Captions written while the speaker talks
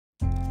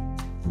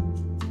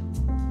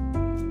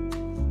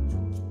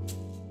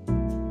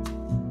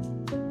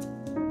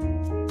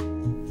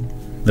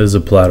This is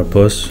a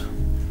platypus.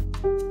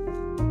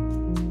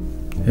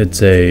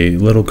 It's a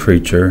little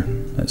creature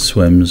that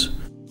swims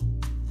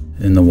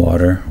in the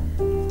water.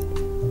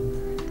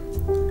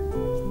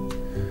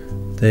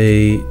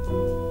 They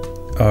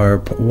are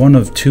one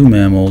of two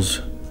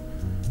mammals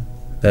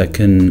that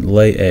can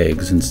lay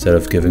eggs instead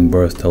of giving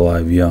birth to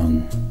live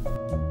young.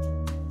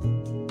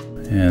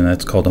 And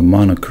that's called a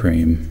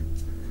monocreme.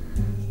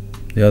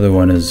 The other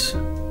one is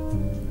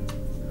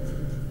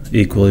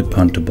equally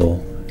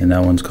puntable, and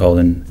that one's called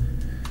an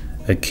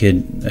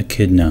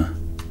echidna.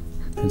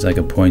 It's like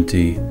a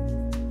pointy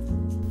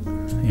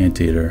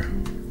anteater.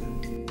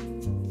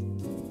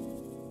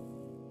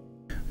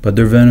 But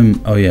they're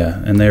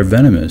they're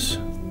venomous.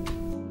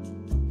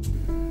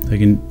 They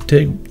can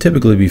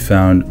typically be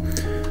found,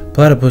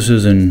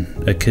 platypuses and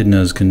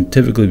echidnas can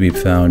typically be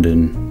found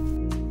in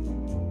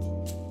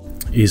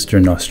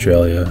eastern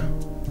Australia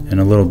and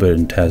a little bit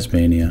in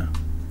Tasmania.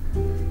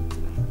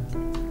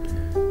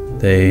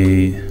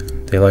 They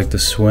like to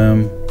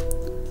swim,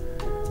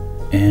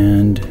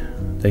 and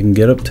they can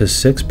get up to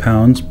 6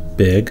 pounds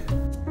big.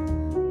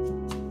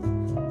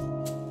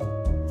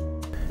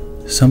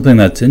 Something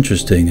that's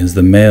interesting is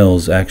the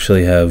males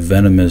actually have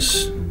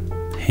venomous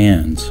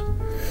hands,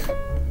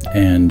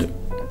 and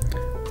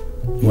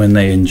when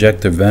they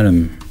inject their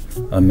venom,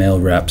 a male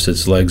wraps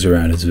its legs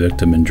around its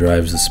victim and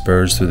drives the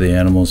spurs through the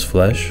animal's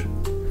flesh.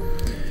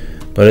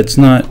 But it's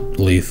not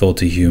lethal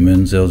to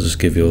humans, it'll just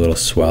give you a little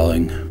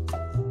swelling.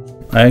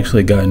 I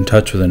actually got in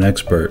touch with an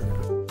expert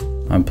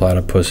on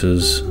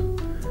platypuses,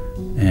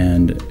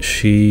 and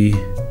she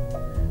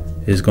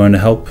is going to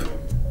help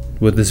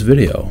with this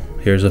video.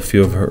 Here's a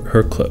few of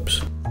her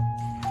clips.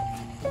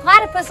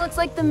 Platypus looks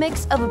like the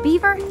mix of a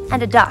beaver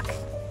and a duck.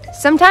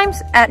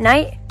 Sometimes, at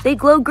night, they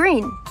glow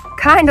green,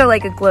 kinda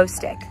like a glow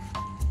stick.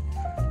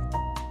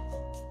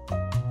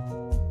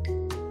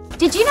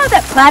 Did you know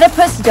that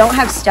platypus don't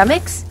have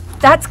stomachs?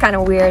 That's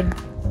kinda weird.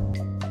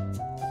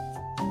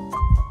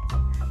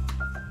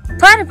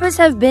 Platypus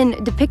have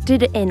been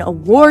depicted in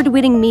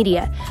award-winning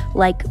media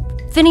like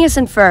Phineas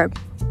and Ferb,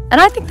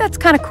 and I think that's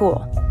kinda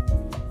cool.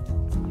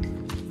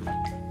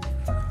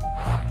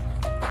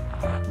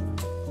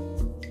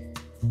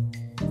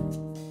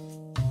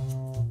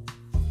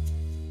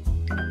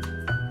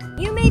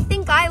 You may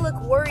think I look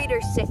worried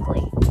or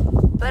sickly,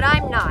 but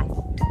I'm not.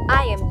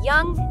 I am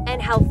young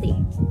and healthy,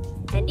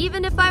 and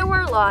even if I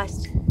were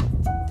lost,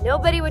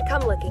 nobody would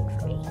come looking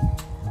for me.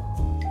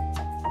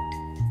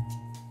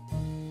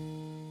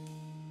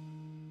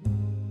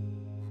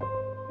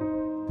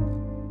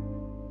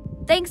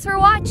 Thanks for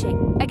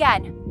watching.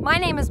 Again, my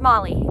name is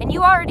Molly, and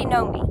you already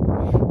know me.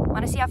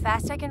 Want to see how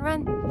fast I can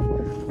run?